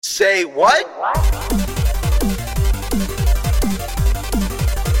Say what?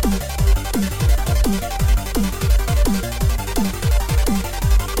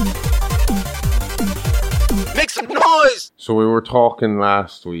 Make some noise! So we were talking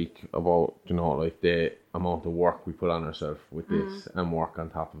last week about, like the amount of work we put on ourselves with this and work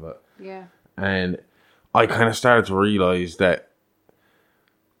on top of it. Yeah. And I kind of started to realise that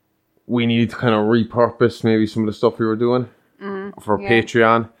we needed to kind of repurpose maybe some of the stuff we were doing for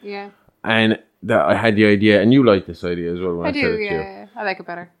Patreon. Yeah. And that I had the idea, and you like this idea as well when I said it to you. Yeah. I like it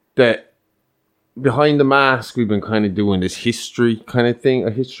better. That behind the mask, we've been kind of doing this history kind of thing,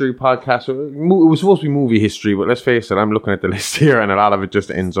 a history podcast. It was supposed to be movie history, but let's face it, I'm looking at the list here, and a lot of it just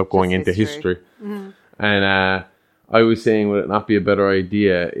ends up going into history. Mm-hmm. And I was saying, would it not be a better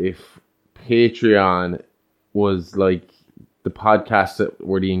idea if Patreon was like the podcasts that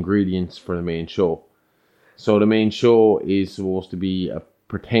were the ingredients for the main show? So the main show is supposed to be a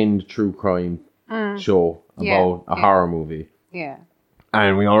pretend true crime show about a horror movie. Yeah.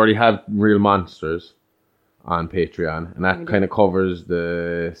 And we already have Real Monsters on Patreon. And that kind of covers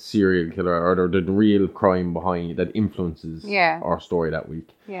the serial killer or the real crime behind that influences our story that week.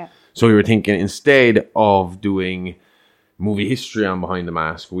 Yeah. So we were thinking instead of doing movie history on Behind the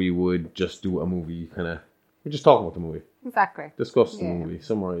Mask, we would just do a movie we just talk about the movie. Exactly. Discuss the movie.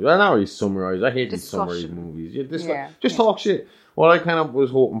 Summarize. Well, not really summarize. I hate these summary movies. Just talk shit. What I kind of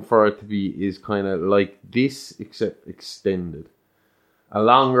was hoping for it to be is kind of like this, except extended. A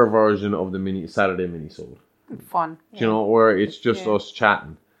longer version of the Saturday minisode. Fun. Where it's just us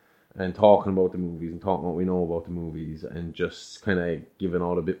chatting and talking about the movies and talking what we know about the movies and just kind of giving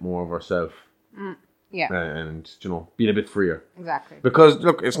out a bit more of ourselves. Yeah. And, being a bit freer. Exactly. Because,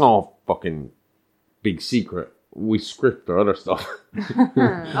 look, it's no fucking big secret. We script our other stuff. Oh,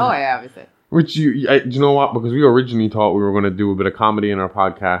 yeah, obviously. Which, do you know what? Because we originally thought we were going to do a bit of comedy in our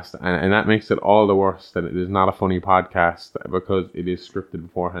podcast, and that makes it all the worse that it is not a funny podcast because it is scripted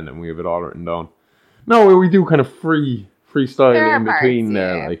beforehand and we have it all written down. No, we do kind of freestyle in between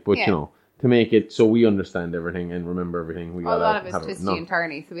there, but to make it so we understand everything and remember everything, we a lot of it's twisty and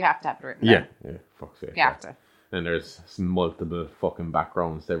turny, so we have to have it written down. Yeah, fuck's sake. You have to. And there's multiple fucking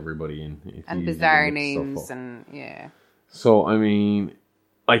backgrounds to everybody, and bizarre names, and So I mean,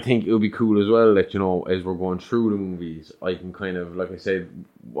 I think it would be cool as well that, as we're going through the movies, I can kind of, like I said,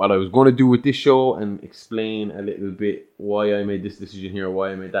 what I was going to do with this show and explain a little bit why I made this decision here,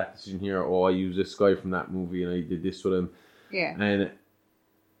 why I made that decision here, or I used this guy from that movie and I did this with him. Yeah. And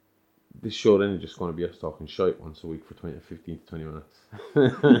this show then is just going to be us talking shite once a week for 15 to 20 minutes.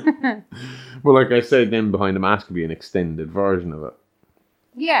 But like I said, then Behind the Mask could be an extended version of it.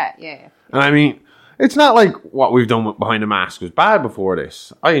 Yeah. And I mean, it's not like what we've done with Behind the Mask was bad before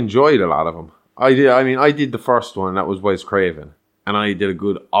this. I enjoyed a lot of them. I did the first one, that was Wes Craven. And I did a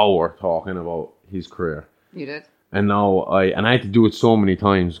good hour talking about his career. You did? And now I had to do it so many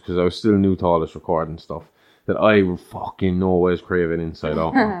times because I was still new to all this recording stuff that I fucking know Wes Craven inside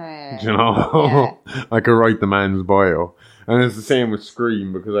out. I could write the man's bio. And it's the same with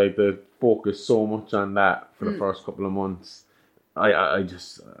Scream because I had to focus so much on that for the first couple of months. I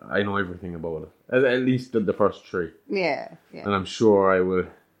know everything about it. At least the first three. Yeah. And I'm sure I will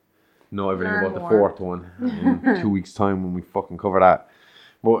know everything about the fourth one in 2 weeks' time when we fucking cover that.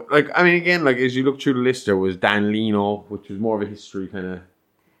 But, again, as you look through the list, there was Dan Leno, which was more of a history kind of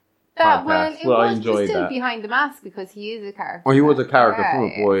podcast. I enjoyed that. Behind the Mask because he is a character. Oh, he was a character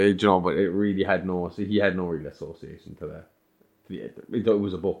from it, boy, but it really had he had no real association to that. It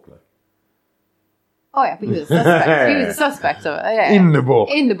was a book, Oh yeah, but he was a suspect. He was a suspect of it. Yeah. In the book.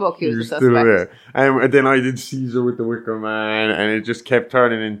 In the book, he was a suspect. And then I did Caesar with the Wicker Man, and it just kept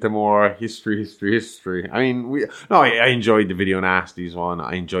turning into more history. I mean, I enjoyed the Video Nasties one.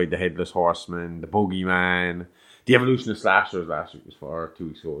 I enjoyed the Headless Horseman, the Boogeyman, the Evolution of Slashers last week 2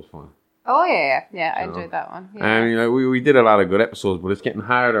 weeks ago was fun. Oh yeah, I enjoyed that one. Yeah. I mean, we did a lot of good episodes, but it's getting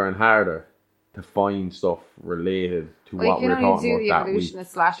harder and harder to find stuff related to what we're talking about that week. We can only do the Evolution of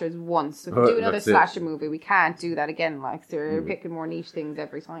Slashers once. So if we do another slasher movie, we can't do that again. So we're picking more niche things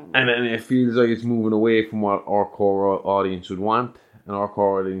every time. And it feels like it's moving away from what our core audience would want. And our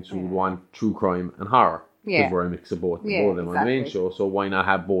core audience would want true crime and horror. Because we're a mix of both of them on the main show. So why not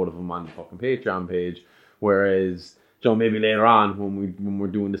have both of them on the fucking Patreon page? Whereas, maybe later on when we're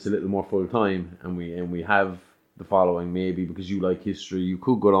doing this a little more full time and we have the following, maybe because you like history, you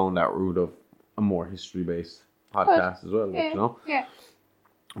could go down that route of a more history-based podcast as well, Yeah.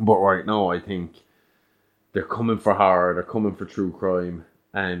 But right now, I think they're coming for horror, they're coming for true crime,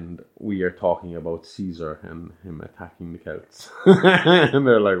 and we are talking about Caesar and him attacking the Celts. And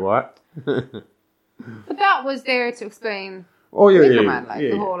they're like, what? But that was there to explain Oh yeah, Anchorman, like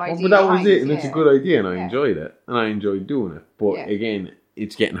the whole idea. But that was it, and yeah. it's a good idea, and I enjoyed it, and I enjoyed doing it. But again,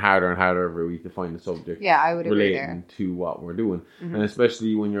 it's getting harder and harder every week to find a subject I would agree relating to what we're doing, and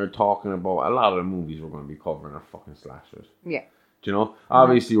especially when you're talking about a lot of the movies we're going to be covering are fucking slashers. Yeah. Do you know?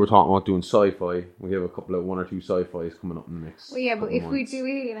 Obviously, we're talking about doing sci-fi. We have a couple of 1 or 2 sci-fis coming up in the next. Well, yeah, but if months. we do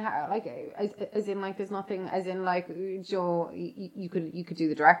it, like, as in, like, there's nothing, as in, like, Joe, you could do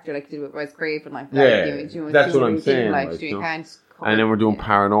the director, like, do it Wes Craven, like that. Yeah, that's what I'm saying. Like, you can't. And then we're doing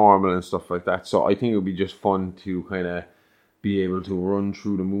paranormal and stuff like that. So I think it would be just fun to kind of be able to run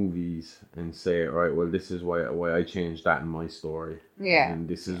through the movies and say, right, well, this is why I changed that in my story. Yeah. And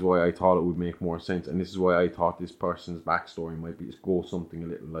this is why I thought it would make more sense. And this is why I thought this person's backstory might be go something a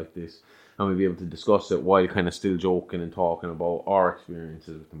little like this. And we'll be able to discuss it while kind of still joking and talking about our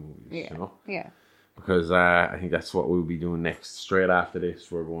experiences with the movies, you know? Yeah. Because I think that's what we'll be doing next. Straight after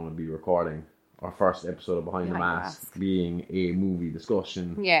this, we're going to be recording our first episode of Behind the Mask, being a movie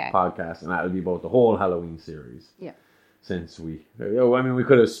discussion podcast. And that'll be about the whole Halloween series. Yeah. Since we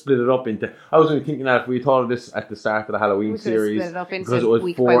could have split it up into. I was only thinking that if we thought of this at the start of the Halloween series, because it was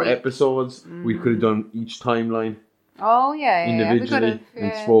 4 episodes, we could have done each timeline. Oh yeah, individually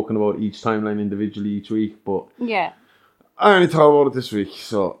and spoken about each timeline individually each week. But I only thought about it this week,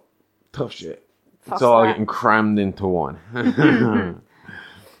 so tough shit. It's all getting crammed into one. And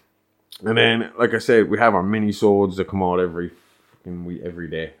then, like I said, we have our mini-sodes that come out every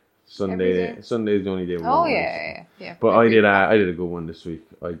day. Sunday's the only day. Yeah. But I did a good one this week.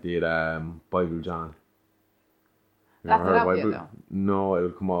 I did Bible John. That's not out yet, though. No,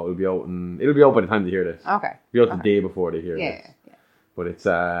 it'll come out. It'll be out by the time they hear this. Okay. It'll be out the day before they hear this. Yeah. But it's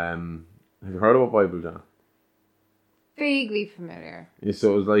have you heard about Bible John? Vaguely familiar. Yeah,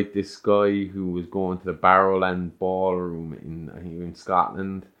 so it was like this guy who was going to the Barrowland Ballroom in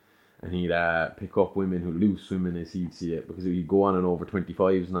Scotland. And he'd pick up women, loose women as he'd see it, because he'd go on an over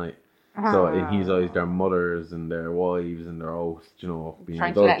 25s night. So in his eyes, their mothers and their wives and their oaths, being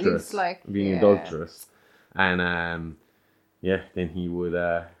adulterous. Adulterous. And then he would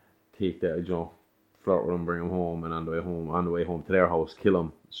take that, flirt with them, bring them home, and on the way home to their house, kill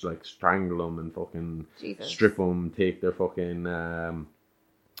them, strangle them and fucking strip them, take their fucking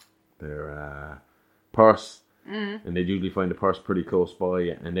their purse. And they'd usually find the purse pretty close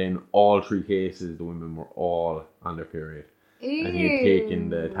by, and then all 3 cases the women were all on their period. Ew. And he had taken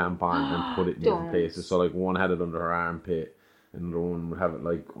the tampon and put it in different places. So like one had it under her armpit, and another one would have it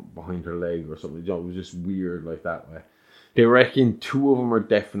like behind her leg or something. It was just weird like that way. They reckon 2 of them are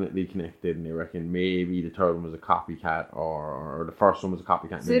definitely connected, and they reckon maybe the third one was a copycat, or the first one was a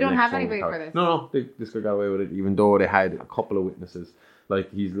copycat. So they don't have anybody for this? No, this guy got away with it, even though they had a couple of witnesses.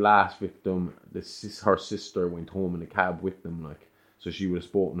 Like his last victim, her sister went home in a cab with them, so she would have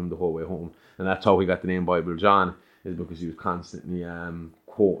spoken to him the whole way home, and that's how he got the name Bible John, is because he was constantly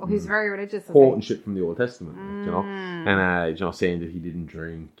quoting. He's very religious. Quoting shit from the Old Testament, and saying that he didn't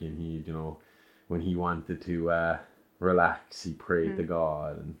drink, and he, when he wanted to relax, he prayed to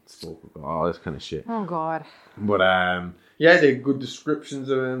God and spoke with God, all this kind of shit. Oh God. But they had good descriptions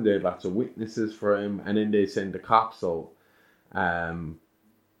of him. They had lots of witnesses for him, and then they send the cops out.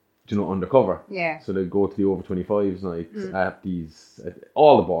 Undercover. Yeah. So they go to the over 25s nights at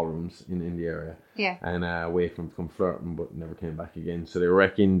all the ballrooms in the area. Yeah. And wait for him to come flirting, but never came back again. So they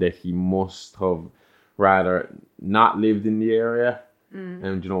reckon that he must have rather not lived in the area,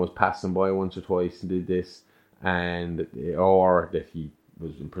 and was passing by once or twice and did this, or that he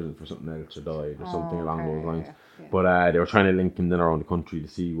was in prison for something else or died or something along those lines. Yeah. But they were trying to link him then around the country to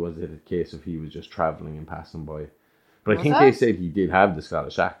see, was it a case of he was just travelling and passing by. But I think they said he did have the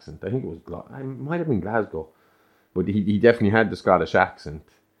Scottish accent. I think it was it might have been Glasgow, but he definitely had the Scottish accent.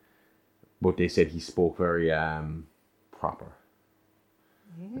 But they said he spoke very proper.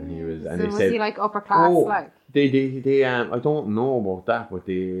 And he was, and so was he like upper class? They I don't know about that, but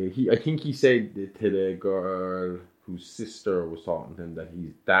I think he said to the girl whose sister was talking to him that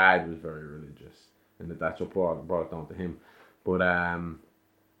his dad was very religious, and that's what brought it down to him. But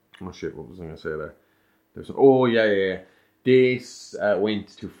oh shit, what was I going to say there? They went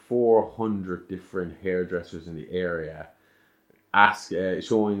to 400 different hairdressers in the area,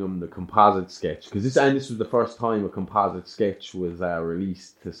 showing them the composite sketch, because this was the first time a composite sketch was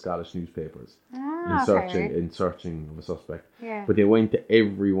released to Scottish newspapers in searching of a suspect. Yeah. But they went to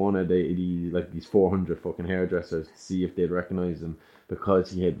every one of these 400 fucking hairdressers to see if they'd recognize him,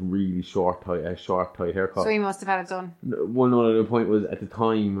 because he had really short tight haircut. So he must have had it done. One other point was, at the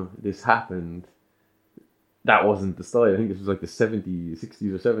time this happened, that wasn't the style. I think this was like the 70s,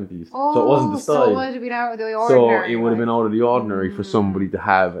 60s or 70s. Oh, so it wasn't the style. So it would have been out of the So ordinary. it would have been out of the ordinary for somebody to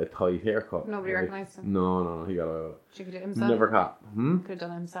have a tight haircut. Nobody recognised him. No, he got a... She could do it himself. Never cut. Could have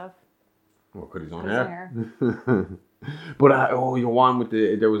done it himself. Or could his own hair. But you one with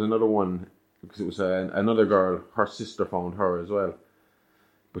there was another one, because it was another girl, her sister found her as well.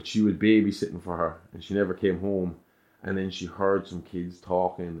 But she was babysitting for her, and she never came home. And then she heard some kids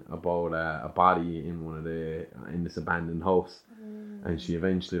talking about a body in this abandoned house. And she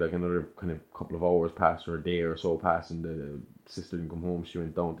eventually, like another kind of couple of hours passed, or a day or so passed, and the sister didn't come home. She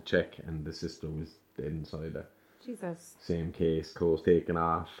went down to check, and the sister was dead inside her. Jesus. Same case, clothes taken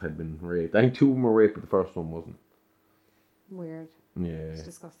off, had been raped. I think 2 of them were raped, but the first one wasn't. Weird. Yeah. It's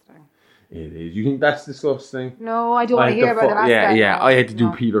disgusting. It is. You think that's disgusting? No, I don't want to hear about the last guy. Yeah. No. I had to do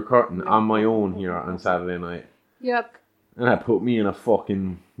No. Peter Curtin No. on my own here on Saturday night. Yuck. And that put me in a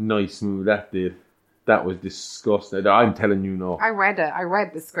fucking nice mood. That did. That was disgusting. I'm telling you, no. I read it. I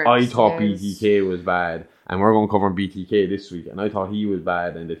read the script. I thought Yes. BTK was bad. And we're going to cover BTK this week. And I thought he was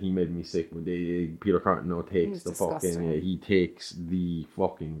bad and that he made me sick. But Peter Curtin now takes the disgusting. fucking... he takes the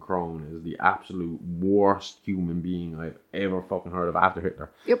fucking crown as the absolute worst human being I've ever fucking heard of after Hitler.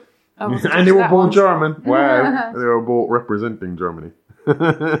 Yep. And they were both German. Wow. They were both representing Germany.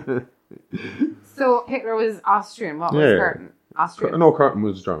 So Hitler was Austrian. What was Curtin? Austrian. No, Curtin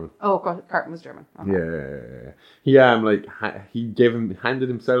was German. Oh, Curtin was German. Okay. Yeah. He handed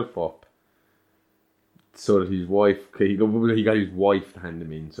himself up so that his wife, he got his wife to hand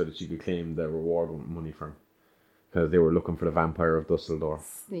him in so that she could claim the reward money for him, because they were looking for the vampire of Dusseldorf.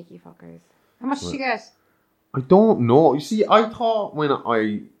 Sneaky fuckers. How much did she get? I don't know. You see, I thought when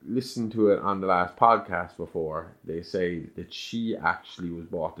I listened to it on the last podcast before, they say that she actually was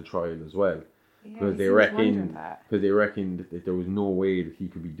brought to trial as well. Because they reckoned that there was no way that he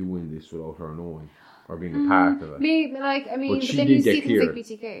could be doing this without her knowing or being a part of it. Maybe, but then you see things like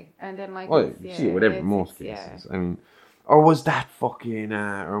BTK, and then you see it with most cases. I mean, or was that fucking?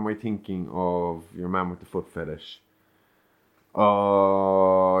 Or am I thinking of your man with the foot fetish?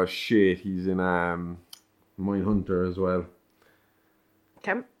 Oh shit, he's in Mindhunter as well.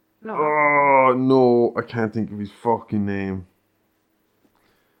 Kemp? No. Oh no, I can't think of his fucking name.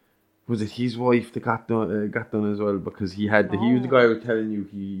 Was it his wife that got done as well? Because he was the guy who was telling you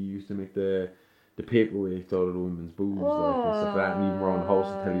he used to make the paperweight out of the women's boobs, like, and stuff like that, and leave them around the house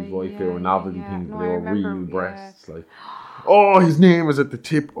and tell his wife they were novelty things, but they were real breasts. Like, oh, his name is at the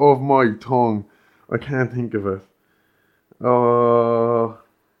tip of my tongue. I can't think of it.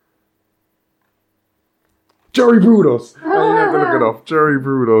 Jerry Brudos. I didn't have to look it up. Jerry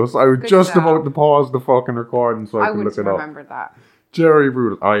Brudos. I was just about to pause the fucking recording so I could look it up. I remember that. Jerry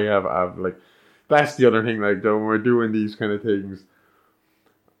Brudos. I have like, that's the other thing. Like, when we're doing these kind of things,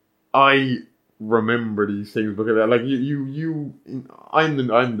 I remember these things because, like, I'm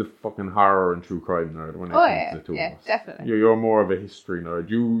the fucking horror and true crime nerd when it comes to the two of us. Definitely. You're more of a history nerd.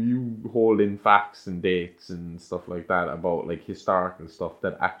 You hold in facts and dates and stuff like that about, like, historical stuff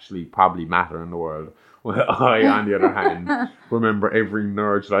that actually probably matter in the world. Well, I, on the other hand, remember every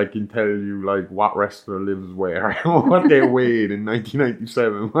nerd. So I can tell you, like, what wrestler lives where, what they weighed in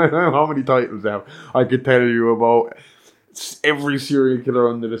 1997, how many titles they have. I could tell you about every serial killer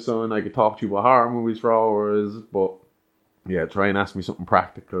under the sun. I could talk to you about horror movies for hours, but yeah, try and ask me something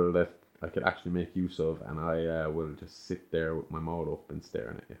practical that I could actually make use of, and I will just sit there with my mouth open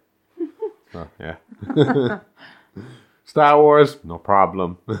staring at you. So, yeah. Star Wars, no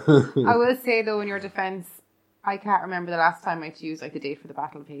problem. I will say though, in your defense, I can't remember the last time I had to use like the date for the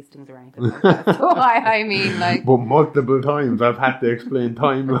Battle of Hastings or anything like that. So I mean, like, but multiple times I've had to explain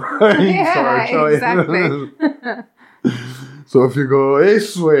timelines. Yeah, exactly. So if you go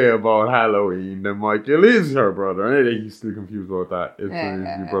this way about Halloween, then Michael is her brother. And he's still confused about that. If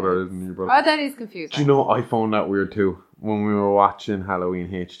your brother isn't your brother. Oh, that is confusing. Do you know, I found that weird too. When we were watching Halloween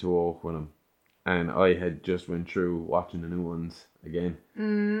H2O with him. And I had just went through watching the new ones again.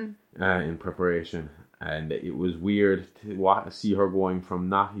 In preparation. And it was weird to see her going from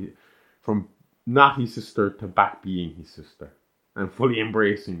not his sister to back being his sister. And fully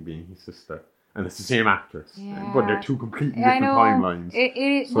embracing being his sister. And it's the same actress. Yeah. But they're two completely different timelines.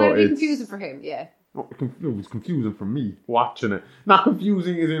 It might be confusing for him, yeah. It was confusing for me watching it. Not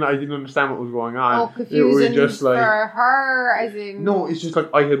confusing as in I didn't understand what was going on. Oh, confusing it was just like, for her as in... No, it's just like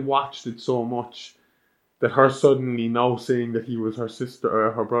I had watched it so much that her suddenly now saying that he was her sister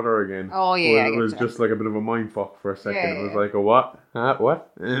or her brother again. Oh, yeah. It was just like a bit of a mindfuck for a second. Yeah, it was like, a what? Huh?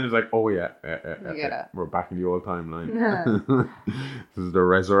 What? And it was like, oh yeah. We're back in the old timeline. This is the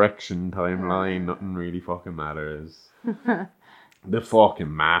resurrection timeline. Nothing really fucking matters. The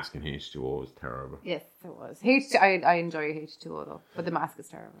fucking mask in H2O was terrible. Yes, it was. I enjoy H2O though, but the mask is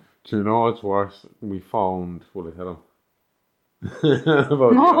terrible. Do you know what's worse? We found... Will I tell him? About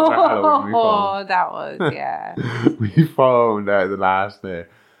the other Halloween Oh, that was, yeah. We found the last day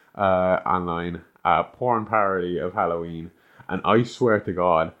online a porn parody of Halloween, and I swear to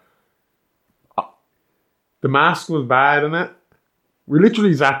God, the mask was bad in it. We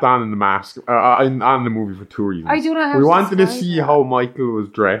literally sat down in the mask on the movie for 2 reasons. I do not have We to wanted to describe see that. how Michael was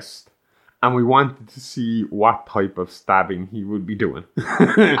dressed, and we wanted to see what type of stabbing he would be doing.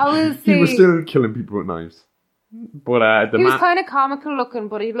 I will say he was still killing people with knives. But he was kind of comical looking,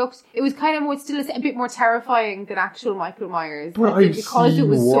 but it was kind of still a bit more terrifying than actual Michael Myers. But I think, I've because seen it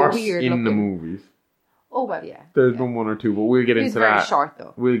was worse so weird in looking. the movies. Oh well, yeah. There's been one or two, but we'll get He was into very that. short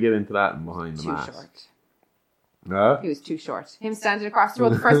though. We'll get into that in behind the Too mask. short. Huh? He was too short. Him standing across the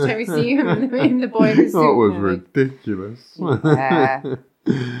road the first time we see him in the boiler suit. That was and, like, ridiculous. yeah.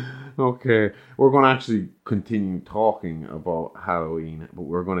 Okay, we're going to actually continue talking about Halloween, but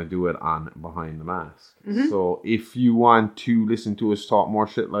we're going to do it on Behind the Mask. Mm-hmm. So if you want to listen to us talk more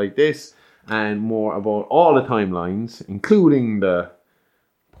shit like this and more about all the timelines, including the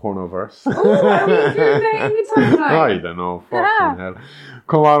Horrorverse. Oh, are we doing that in the timeline? I don't know. Fucking hell.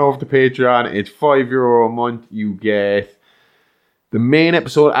 Come on over to Patreon. It's €5 a month. You get the main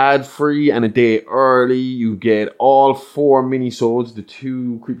episode ad-free and a day early. You get all 4 mini-sodes, the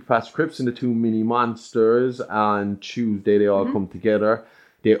 2 Creepypasta Crypts and the 2 mini monsters. On Tuesday, they all come together.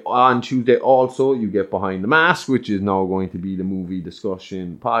 On Tuesday also, you get Behind the Mask, which is now going to be the movie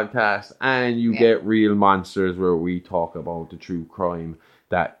discussion podcast. And you get Real Monsters, where we talk about the true crime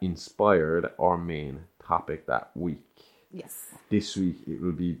that inspired our main topic that week. Yes. This week, it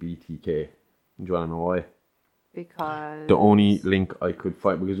will be BTK. Do you want to know why? Because The only link I could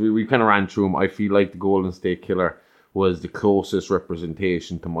find, because we kind of ran through them, I feel like the Golden State Killer was the closest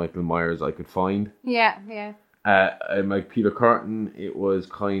representation to Michael Myers I could find. Yeah. And like Peter Curtin, it was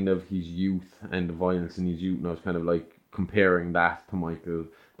kind of his youth and the violence in his youth, and I was kind of like comparing that to Michael,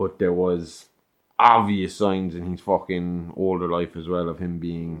 but there was obvious signs in his fucking older life as well of him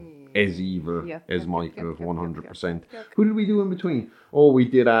being as evil as Michael, 100%. Who did we do in between? Oh, we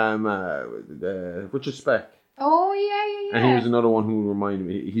did Richard Speck. Oh, yeah. And he was another one who reminded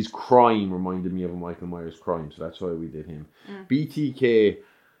me, his crime reminded me of a Michael Myers crime, so that's why we did him. BTK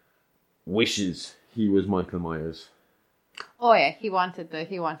wishes he was Michael Myers. Oh yeah, he wanted the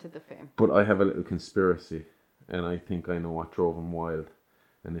fame. But I have a little conspiracy, and I think I know what drove him wild.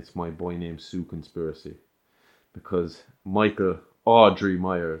 And it's my boy named Sue conspiracy. Because Michael Audrey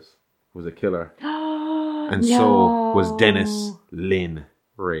Myers was a killer. And so was Dennis Lynn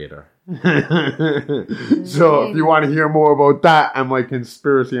Rader. So if you want to hear more about that and my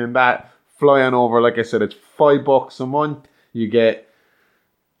conspiracy and that, fly on over. Like I said, it's $5 a month. You get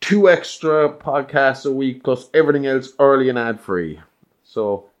 2 extra podcasts a week plus everything else early and ad free.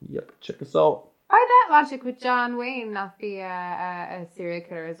 So yep, check us out. Why that logic with John Wayne not be a serial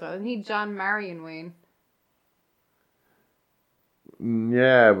killer as well? Isn't he John Marion Wayne?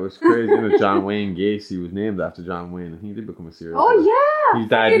 Yeah, it was crazy. John Wayne Gacy was named after John Wayne, and he did become a serial killer. Oh yeah, his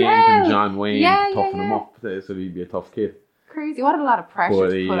dad named him John Wayne to toughen him up, so he'd be a tough kid. Crazy! What a lot of pressure But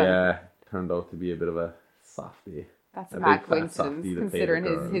to put on. turned out to be a bit of a softie. That's a mad coincidence,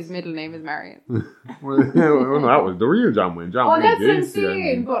 considering his middle name is Marion. Well, that was the real John Wayne. John Wayne That's what I'm Gacy,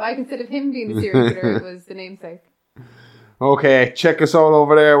 saying. But like, instead of him being a serial killer, it was the namesake. Okay, check us out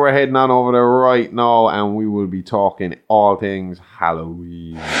over there. We're heading on over there right now, and we will be talking all things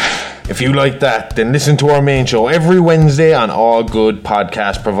Halloween. If you like that, then listen to our main show every Wednesday on all good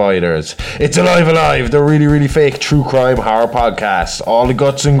podcast providers. It's Alive, the really, really fake true crime horror podcast. All the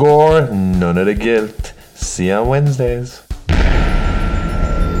guts and gore, none of the guilt. See you on Wednesdays.